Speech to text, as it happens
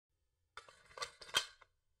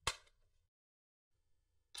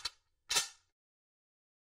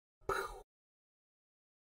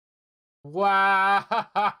Wow.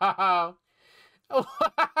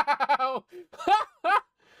 Wow.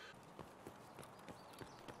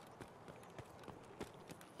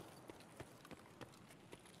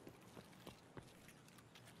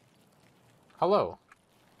 Hello.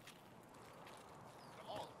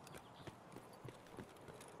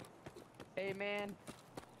 Hey man.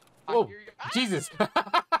 Oh, Jesus.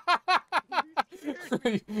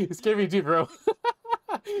 You scared me too, bro.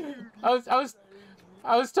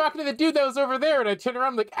 I was talking to the dude that was over there, and I turned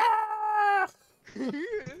around like, ah! You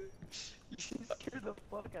scared the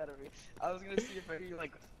fuck out of me. I was gonna see if I hear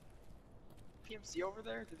like PMC over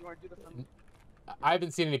there. Did you want to do the fun? I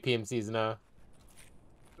haven't seen any PMCs, no.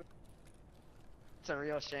 It's a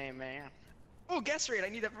real shame, man. Oh, guess rate. I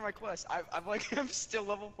need that for my quest. I'm still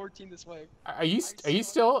level 14 this way. Are you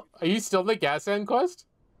still in the gas end quest?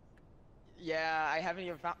 Yeah, I haven't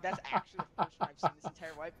even found. That's actually the first one I've seen this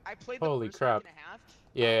entire wipe. I played the Holy first crap. week and a half.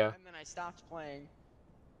 Yeah. And then I stopped playing.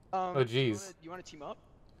 Oh, jeez. You want to team up?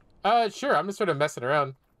 Sure. I'm just sort of messing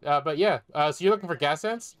around. But yeah. So you're looking for gas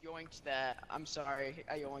ends? Yoinked that. I'm sorry.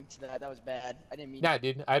 I yoinked that. That was bad. I didn't mean. Nah,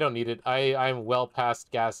 dude. I don't need it. I'm well past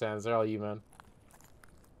gas ends. They're all you, man.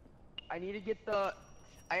 I need to get the.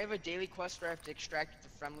 I have a daily quest where I have to extract the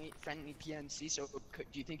friendly PNC. So do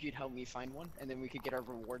you think you'd help me find one, and then we could get our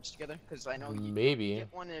rewards together? Because I know you maybe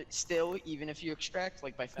get one still, even if you extract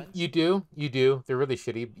like by fence. You do. They're really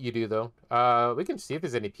shitty. You do though. We can see if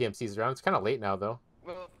there's any PMCs around. It's kind of late now though.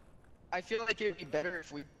 Well, I feel like it would be better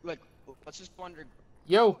if we like. Let's just wander.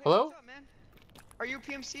 Yo, oh, hey, hello. What's up, man? Are you a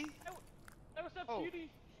PMC? Hey, what's up, cutie?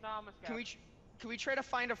 Nah, I'm a scav. Can we try to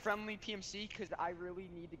find a friendly PMC? Because I really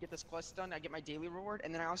need to get this quest done. I get my daily reward,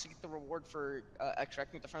 and then I also get the reward for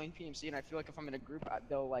extracting with the friendly PMC. And I feel like if I'm in a group,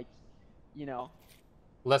 they'll like, you know.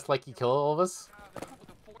 Less likely kill all of us.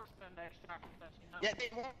 Yeah, they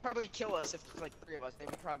won't probably kill us if there's like 3 of us. They're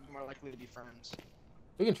probably more likely to be friends.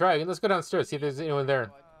 We can try. Let's go downstairs, see if there's anyone there.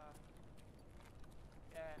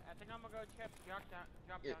 Yeah, I think I'm gonna go check. Drop down.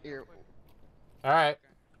 Here. Alright.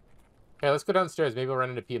 Okay, let's go downstairs. Maybe we'll run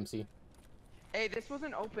into PMC. Hey, this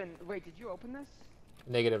wasn't open. Wait, did you open this?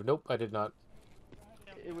 Negative. Nope, I did not.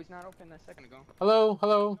 It was not open a second ago. Hello,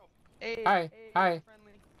 hello. Hey. Hi, hi.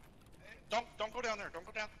 Don't go down there. Don't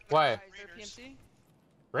go down. Why? Is there a PMC?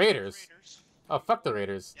 Raiders? Oh, fuck the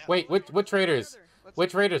Raiders. Yeah. Wait, which Raiders?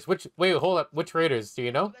 Which Raiders? Wait, hold up. Which Raiders? Do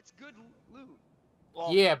you know? Oh, that's good loot.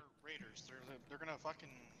 Well, Yeah. they're Raiders. They're gonna fucking.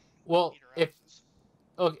 Well, eat our if asses.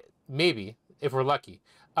 okay, maybe if we're lucky.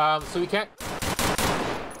 So we can't.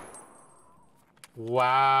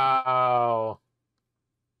 Wow.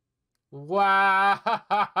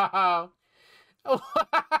 Wow.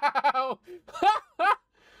 Wow.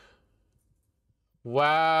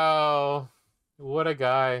 Wow. What a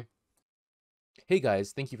guy. Hey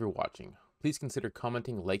guys, thank you for watching. Please consider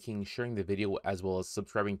commenting, liking, sharing the video, as well as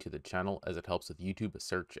subscribing to the channel as it helps with YouTube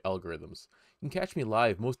search algorithms. You can catch me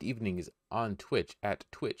live most evenings on Twitch at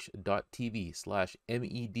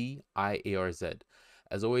twitch.tv/mediarz.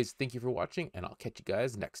 As always, thank you for watching, and I'll catch you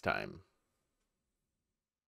guys next time.